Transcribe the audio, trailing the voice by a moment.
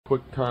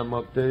quick time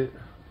update,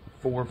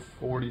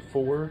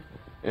 4:44,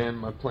 and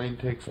my plane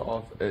takes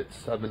off at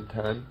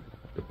 7:10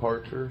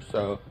 departure,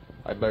 so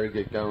I better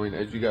get going.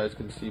 As you guys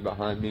can see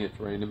behind me, it's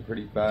raining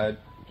pretty bad.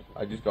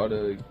 I just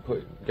gotta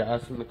put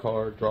gas in the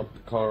car, drop the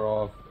car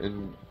off,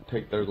 and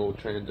take their little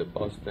transit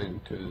bus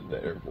thing to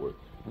the airport,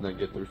 and then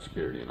get through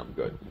security, and I'm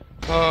good.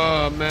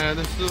 Oh man,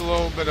 this is a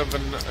little bit of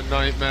a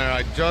nightmare.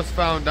 I just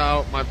found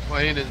out my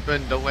plane has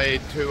been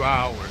delayed 2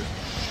 hours.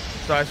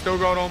 So I still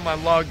got all my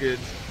luggage,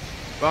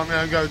 but I'm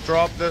gonna go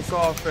drop this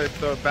off at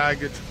the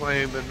baggage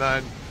claim, and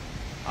then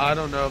I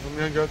don't know if I'm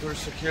gonna go through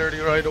security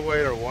right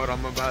away or what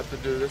I'm about to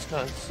do. This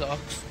kind of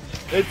sucks.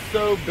 It's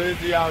so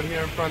busy out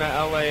here in front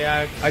of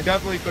LAX. I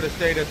definitely could have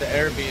stayed at the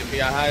Airbnb.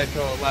 I had it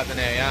till 11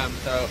 a.m.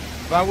 So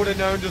if I would have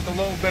known just a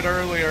little bit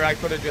earlier, I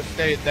could have just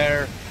stayed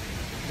there.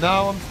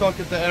 Now I'm stuck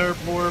at the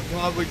airport,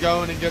 probably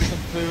going and get some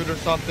food or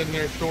something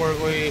here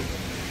shortly.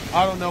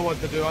 I don't know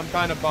what to do. I'm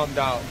kind of bummed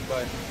out,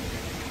 but.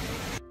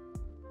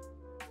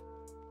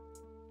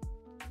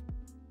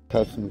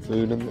 Have some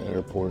food in the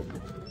airport.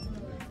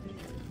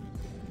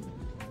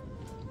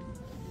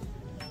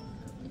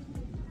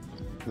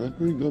 That's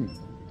pretty good.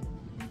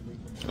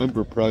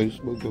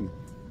 Overpriced, but good.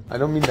 I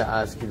don't mean to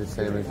ask you the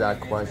same exact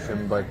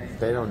question, but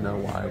they don't know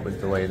why it was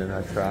delayed an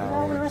extra hour.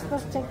 Well, we were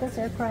supposed to take this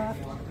aircraft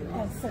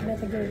and sit at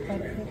the gate, but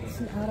it's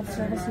out of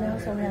service now,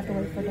 so we have to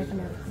wait for it to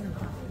come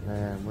out.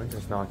 Man, we're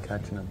just not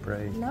catching a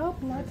break.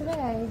 Nope, not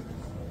today.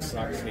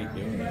 Sucks, hate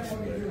doing this.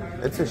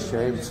 It's a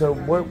shame. So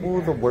what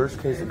will the worst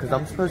case, because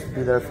I'm supposed to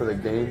be there for the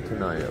game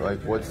tonight, like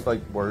what's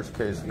like worst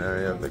case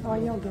scenario? Like, Oh,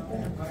 you'll get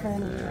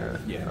there.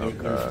 Yeah, okay.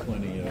 there's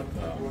plenty of,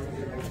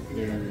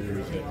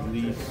 there's at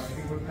least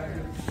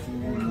 2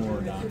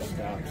 more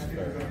non-stops that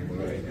are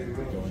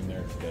going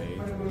there today.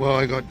 Well,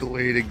 I got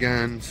delayed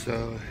again,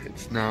 so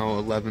it's now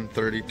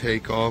 11:30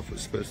 takeoff. It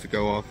was supposed to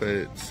go off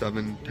at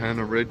 7:10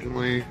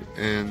 originally,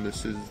 and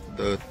this is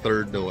the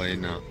 3rd delay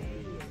now.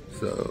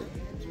 So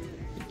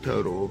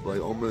total of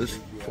like almost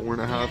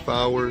 4.5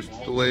 hours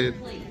delayed.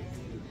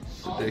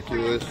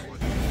 Ridiculous.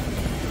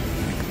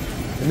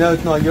 No,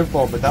 it's not your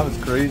fault, but that was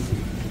crazy.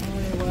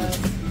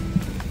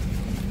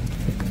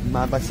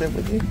 Mind if I sit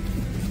with you?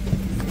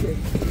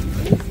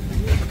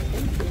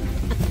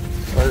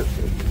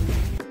 Perfect.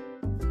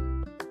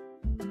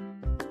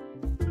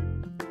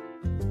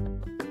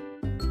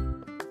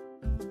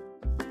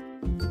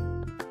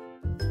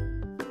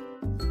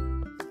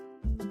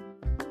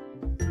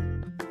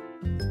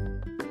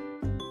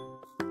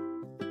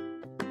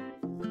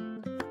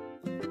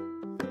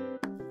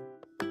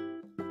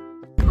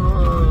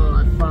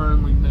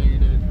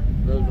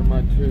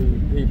 My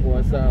 2 people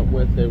I sat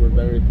with, they were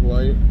very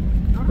polite,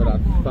 but I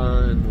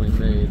finally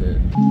made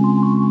it.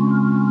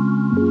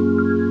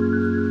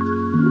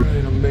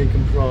 Alright, I'm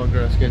making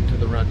progress getting to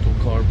the rental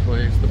car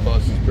place. The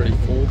bus is pretty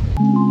full.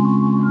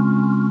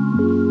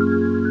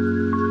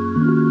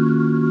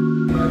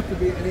 It could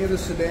be any of the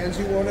sedans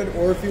you wanted,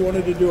 or if you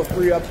wanted to do a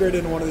free upgrade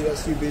into one of the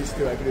SUVs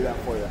too, I can do that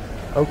for you.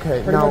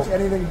 Okay, Pretty much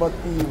anything but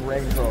the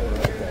Range Rover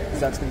right there,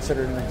 because that's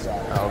considered an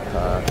exotic.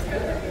 Okay.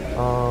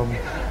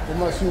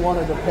 Unless you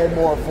wanted to pay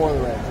more for the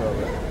Range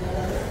Rover.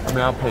 I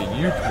mean, I'll pay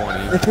you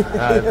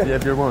 20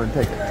 if you're willing to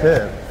take a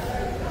tip.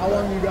 How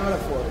long you got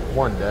it for?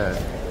 1 day.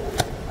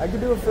 I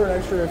could do it for an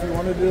extra if you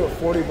wanted to do it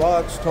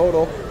 $40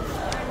 total.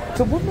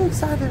 So what makes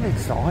that an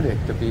exotic,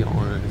 to be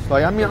honest?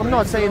 Like, I mean, I'm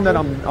not saying that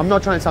I'm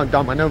not trying to sound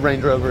dumb. I know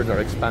Range Rovers are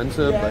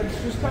expensive, Yeah, but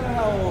it's just kind of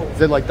how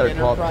is it like their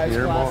top Enterprise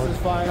tier class model? is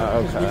fine,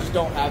 because we just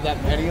don't have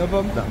that many of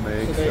them. That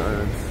makes so they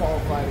sense.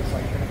 qualify as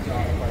like an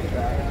exotic like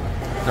that.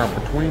 No,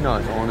 between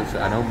us, honestly,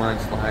 I don't mind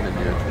sliding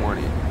you at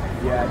 20.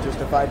 Yeah, just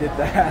if I did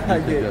that, I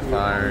get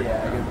fired.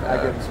 Yeah, I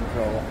get in some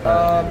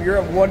trouble. You're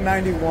at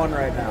 191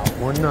 right now.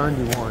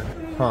 191.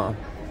 Huh.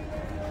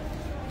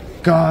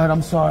 God,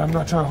 I'm sorry. I'm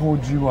not trying to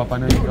hold you up. I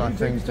know you got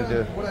things to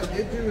do. What I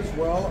did do as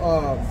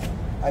well,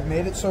 I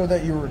made it so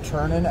that you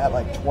return in at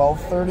like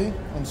 12:30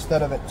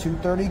 instead of at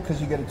 2:30, because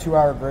you get a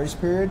 2-hour grace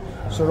period.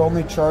 So it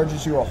only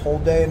charges you a whole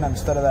day, and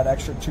instead of that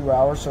extra 2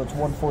 hours, so it's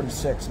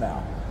 146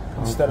 now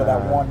instead of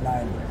that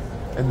 190.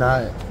 And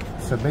that,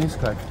 so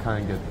basically I could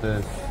kind of get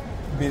this.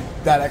 Be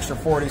that extra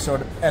 40, so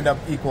it'd end up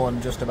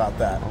equaling just about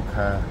that.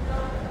 Okay.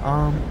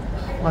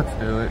 Let's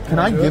do it. Can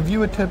I give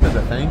you a tip as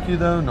a thank you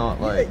though?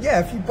 Not like.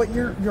 Yeah, but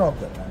you're all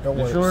good, man. Don't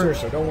worry. Sure?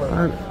 Seriously, don't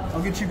worry.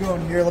 I'll get you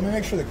going here. Let me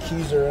make sure the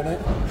keys are in it.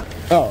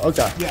 Oh,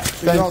 okay. Yeah,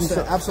 so thank you're all you.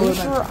 set.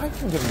 Absolutely. Sure, I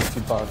can give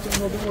you $2.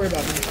 No, don't worry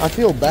about it. I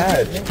feel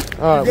bad.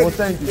 All right, well,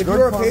 thank you. If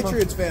you're a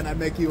Patriots fan, I'd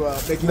make you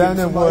Then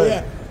it would.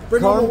 Yeah.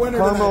 Bring home a winner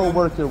Karma tonight, will man.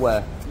 work your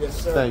way.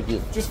 Yes, sir. Thank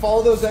you. Just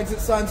follow those exit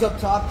signs up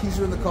top. Keys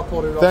are in the cup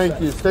holder. Thank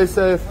you. Stay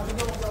safe.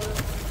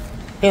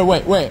 Here,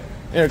 wait.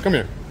 Here, come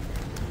here.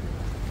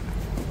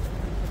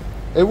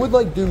 It would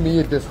like do me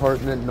a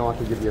disheartenment not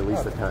to give you at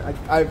least a 10.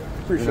 I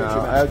appreciate you,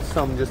 man. I had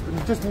some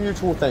just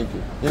mutual thank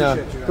you.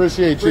 Appreciate you.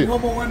 Appreciate you. Bring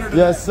home a winner tonight.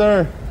 Yes,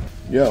 sir.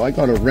 Yo, I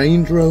got a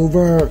Range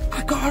Rover.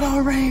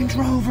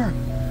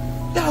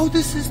 No,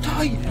 this is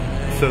tight.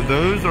 So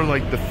those are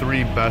like the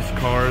 3 best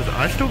cars.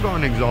 I still got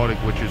an exotic,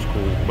 which is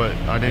cool, but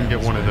I didn't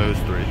get one of those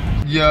 3.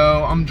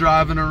 Yo, I'm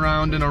driving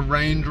around in a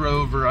Range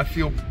Rover. I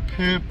feel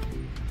pimp.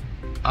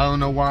 I don't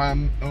know why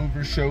I'm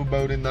over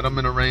showboating that I'm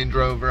in a Range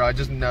Rover. I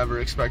just never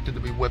expected to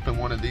be whipping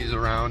one of these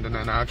around in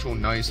an actual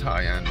nice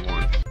high-end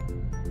one.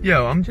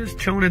 Yo, I'm just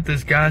chilling at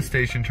this gas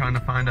station trying to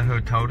find a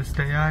hotel to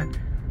stay at.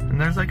 And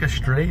there's like a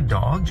stray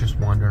dog just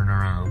wandering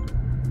around.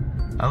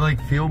 I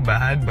like feel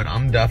bad, but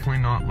I'm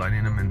definitely not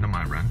letting him into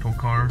my rental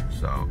car.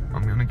 So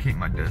I'm gonna keep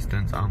my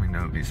distance. I only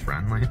know if he's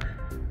friendly.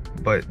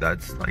 But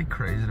that's like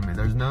crazy to me.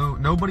 There's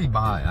nobody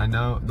by. I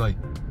know, like,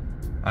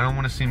 I don't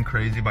want to seem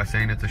crazy by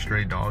saying it's a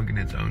stray dog and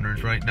its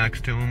owner's right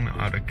next to him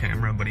out of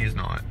camera, but he's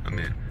not. I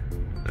mean,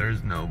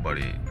 there's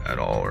nobody at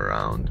all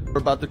around. We're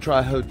about to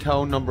try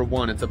hotel number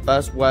 1. It's a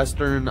Best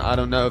Western. I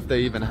don't know if they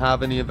even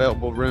have any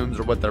available rooms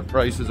or what their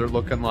prices are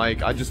looking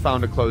like. I just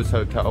found a closed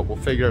hotel. We'll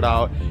figure it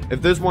out.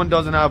 If this one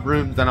doesn't have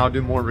rooms, then I'll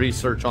do more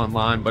research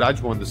online, but I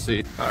just wanted to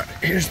see. All right,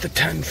 here's the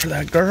 10 for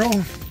that girl.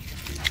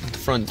 The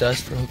front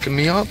desk for hooking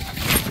me up.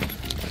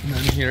 And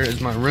then here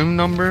is my room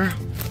number.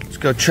 Let's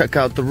go check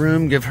out the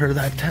room, give her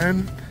that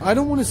 10. I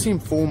don't want to seem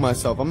fool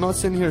myself. I'm not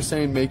sitting here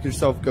saying make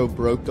yourself go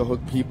broke to hook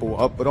people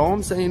up, but all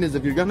I'm saying is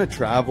if you're gonna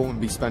travel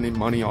and be spending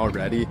money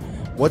already,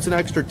 what's an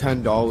extra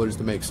 $10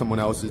 to make someone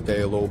else's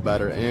day a little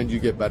better and you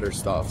get better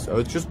stuff? So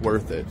it's just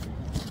worth it.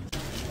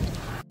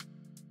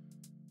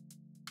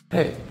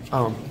 Hey,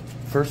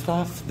 first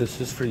off,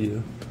 this is for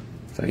you.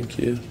 Thank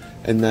you.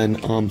 And then,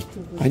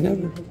 I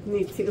never...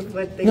 Me too,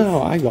 but thanks.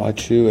 No, I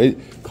got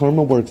you.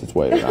 Karma works its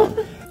way around.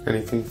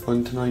 Anything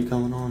fun tonight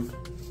going on?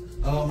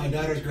 Oh, my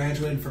daughter's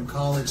graduating from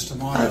college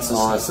tomorrow. That's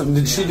awesome.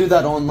 Did she do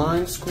that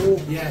online school?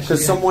 Yeah, she Because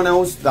did. someone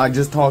else I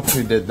just talked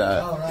to did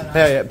that. Oh, right on.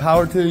 Hey,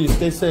 power to you.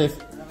 Stay safe.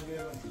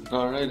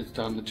 Alright, it's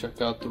time to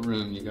check out the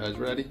room. You guys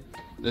ready?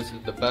 This is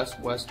the Best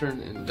Western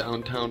in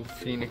downtown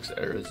Phoenix,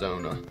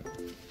 Arizona.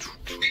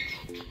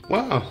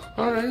 Wow,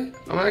 alright.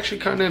 I'm actually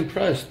kind of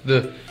impressed.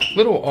 The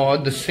little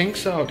odd, the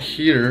sink's out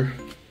here.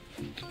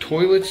 The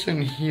toilet's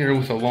in here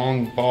with a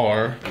long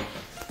bar.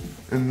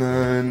 And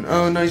then,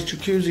 oh, nice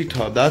jacuzzi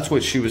tub. That's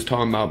what she was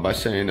talking about by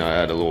saying I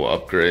had a little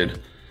upgrade.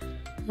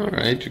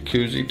 Alright,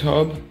 jacuzzi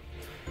tub.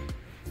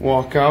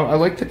 Walk out. I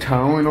like the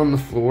toweling on the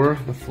floor.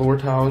 The floor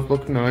towels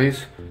look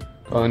nice.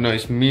 A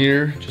nice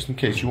mirror, just in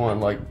case you want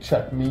to like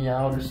check me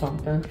out or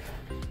something.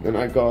 Then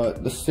I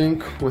got the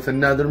sink with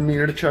another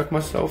mirror to check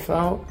myself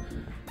out.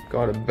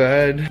 Got a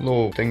bed,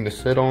 little thing to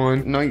sit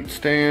on.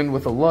 Nightstand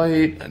with a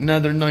light.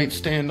 Another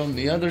nightstand on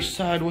the other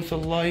side with a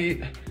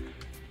light.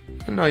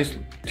 A nice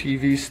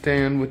TV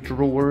stand with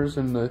drawers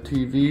and the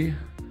TV.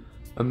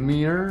 A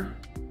mirror.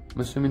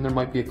 I'm assuming there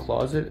might be a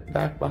closet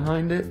back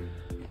behind it.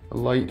 A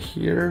light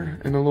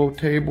here and a little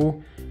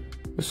table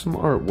with some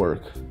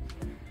artwork.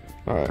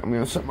 Alright, I'm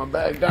gonna set my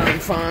bag down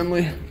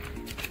finally.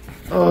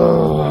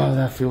 Oh,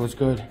 that feels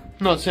good.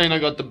 I'm not saying I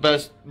got the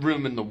best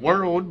room in the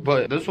world,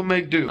 but this will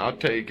make do. I'll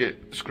take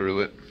it. Screw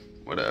it.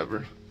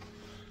 Whatever.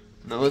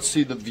 Now let's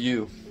see the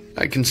view.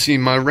 I can see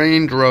my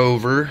Range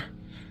Rover,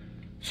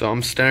 so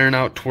I'm staring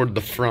out toward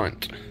the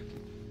front.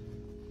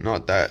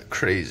 Not that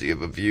crazy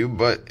of a view,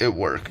 but it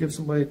worked. Give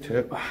somebody a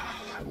tip.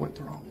 I went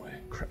the wrong way.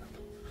 Crap.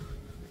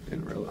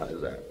 Didn't realize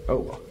that. Oh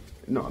well.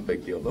 Not a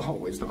big deal. The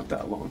hallway's not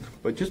that long.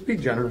 But just be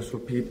generous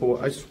with people.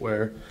 I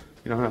swear.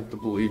 You don't have to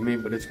believe me,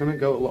 but it's going to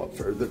go a lot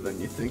further than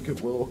you think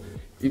it will.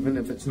 Even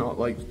if it's not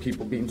like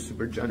people being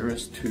super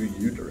generous to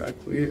you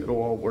directly,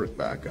 it'll all work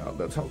back out.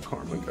 That's how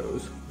karma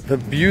goes. The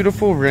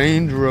beautiful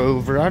Range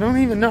Rover. I don't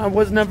even know. I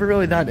was never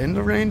really that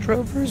into Range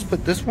Rovers,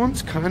 but this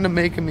one's kind of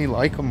making me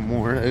like them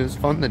more. It was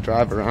fun to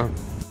drive around.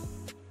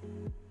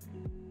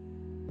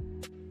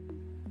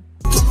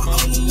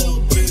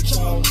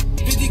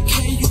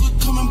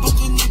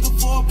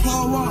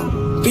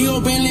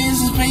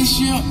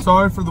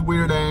 Sorry for the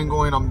weird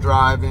angling. I'm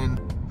driving.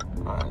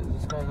 Alright, is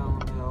this guy gonna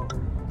let me over?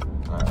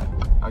 Alright,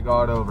 I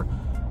got over.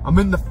 I'm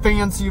in the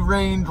fancy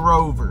Range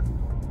Rover.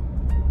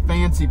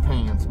 Fancy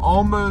pants.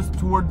 Almost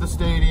toward the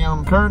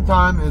stadium. Current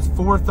time is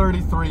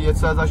 4:33. It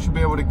says I should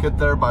be able to get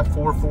there by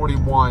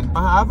 4:41.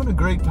 I'm having a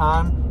great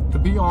time. To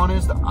be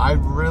honest, I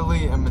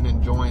really am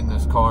enjoying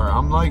this car.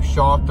 I'm like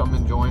shocked I'm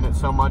enjoying it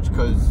so much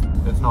because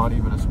it's not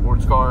even a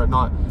sports car.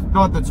 Not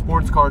that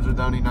sports cars are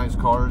the only nice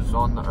cars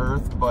on the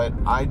earth, but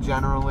I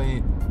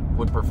generally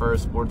would prefer a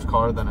sports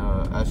car than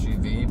a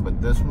SUV, but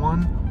this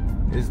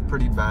one is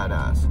pretty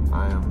badass.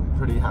 I am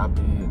pretty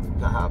happy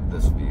to have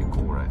this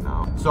vehicle right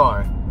now.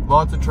 Sorry,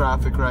 lots of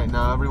traffic right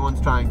now. Everyone's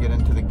trying to get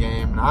into the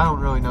game, and I don't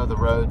really know the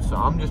roads, so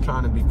I'm just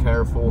trying to be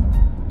careful,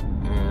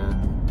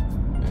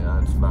 and yeah,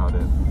 that's about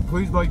it.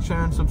 Please like,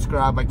 share, and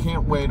subscribe. I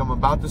can't wait. I'm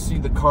about to see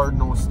the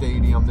Cardinals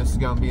Stadium. This is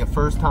going to be a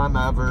first time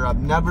ever.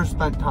 I've never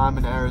spent time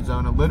in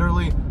Arizona.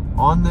 Literally,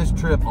 on this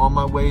trip, on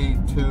my way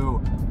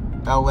to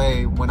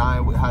LA, when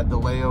I had the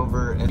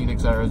layover in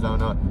Phoenix,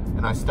 Arizona,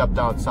 and I stepped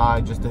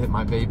outside just to hit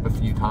my vape a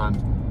few times,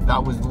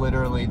 that was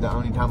literally the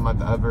only time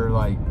I've ever,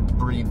 like,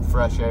 breathed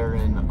fresh air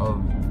in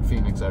of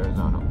Phoenix,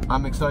 Arizona.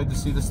 I'm excited to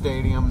see the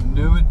stadium.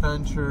 New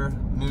adventure,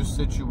 new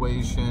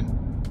situation.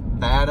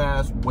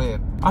 Badass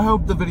whip. I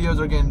hope the videos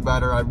are getting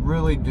better. I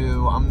really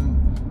do.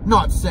 I'm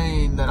not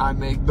saying that I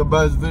make the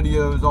best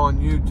videos on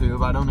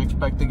YouTube. I don't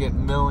expect to get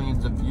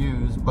millions of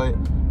views, but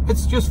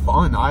it's just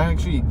fun. I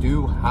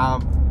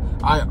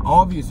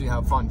obviously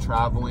have fun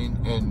traveling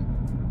and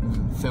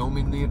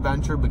filming the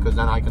adventure, because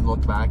then I can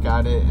look back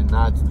at it and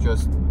that's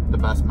just the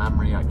best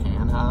memory I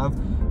can have.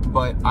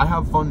 But I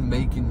have fun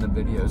making the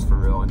videos for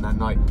real, and then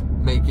like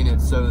making it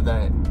so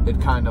that it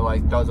kind of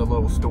like does a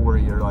little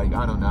story, or like,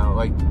 I don't know,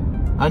 like,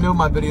 I know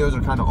my videos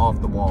are kind of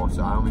off the wall,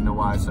 so I don't even know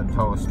why I said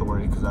tell a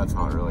story, because that's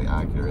not really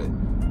accurate.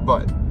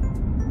 But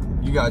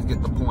you guys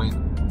get the point.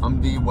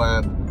 I'm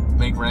D-Webb,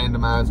 make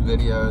random ass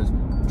videos,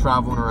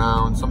 traveling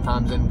around,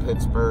 sometimes in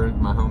Pittsburgh,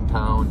 my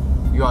hometown.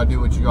 You gotta do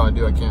what you gotta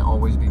do. I can't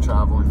always be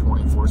traveling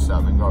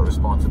 24/7. Got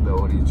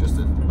responsibilities just as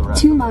the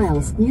rest 2 of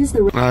miles. Use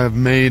the. I've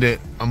made it.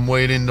 I'm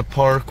waiting to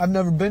park. I've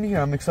never been here.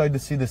 I'm excited to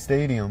see the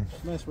stadium.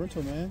 Nice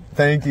rental, man.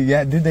 Thank you.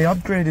 Yeah, dude, they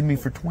upgraded me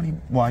for 20.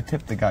 Well, I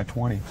tipped the guy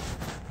 20.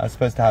 I was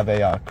supposed to have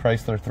a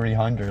Chrysler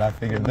 300. I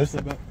figured this.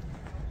 You're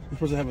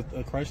supposed to have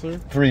a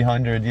Chrysler?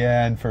 300,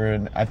 yeah,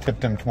 and I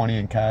tipped him 20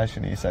 in cash,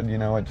 and he said, you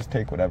know what, just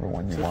take whatever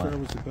one you want.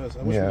 Was the best.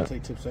 I wish we would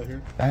take tips out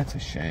here. That's a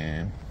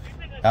shame.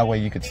 That way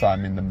you could slide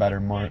me in the better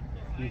mark.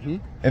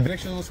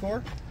 Prediction on the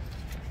score?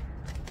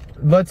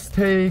 Let's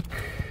take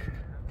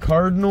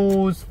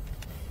Cardinals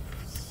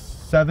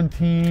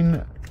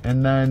 17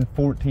 and then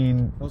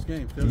 14. Close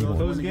game.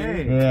 Close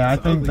game. Yeah, I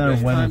think they're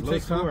winning.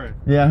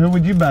 Yeah, who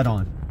would you bet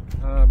on?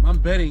 I'm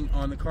betting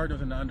on the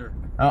Cardinals and the under.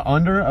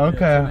 Under? Okay,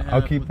 Yeah,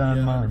 I'll keep that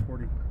in mind.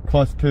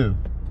 +2.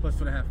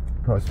 +2.5.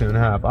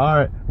 +2.5. All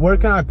right, where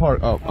can I park?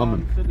 Oh,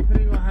 so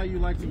depending on how you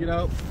like to get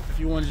out, if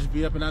you want to just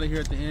be up and out of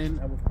here at the end,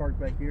 I would park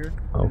back here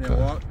and then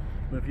walk.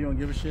 But if you don't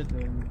give a shit,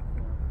 then.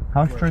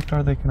 How strict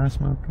are they? Can I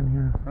smoke in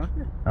here? Huh?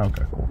 Yeah.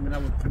 Okay, cool. I mean, I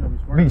would, be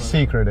smart. Be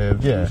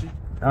secretive, yeah.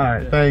 All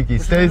right, thank you.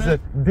 Stay safe.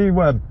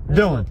 D-Webb.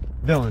 Dylan,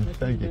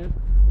 thank you.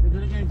 Enjoy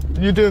the game.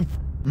 You too.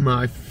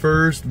 My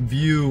first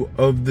view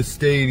of the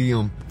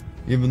stadium.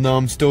 Even though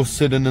I'm still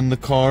sitting in the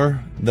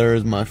car, there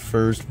is my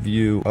first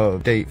view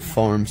of State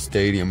Farm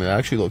Stadium. It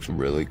actually looks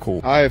really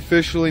cool. I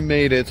officially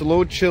made it. It's a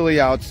little chilly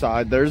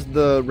outside. There's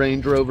the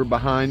Range Rover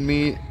behind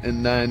me,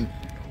 and then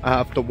I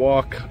have to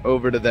walk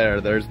over to there.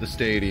 There's the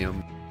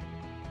stadium.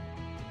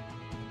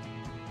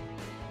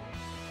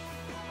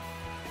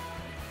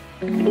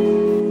 Thank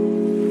you.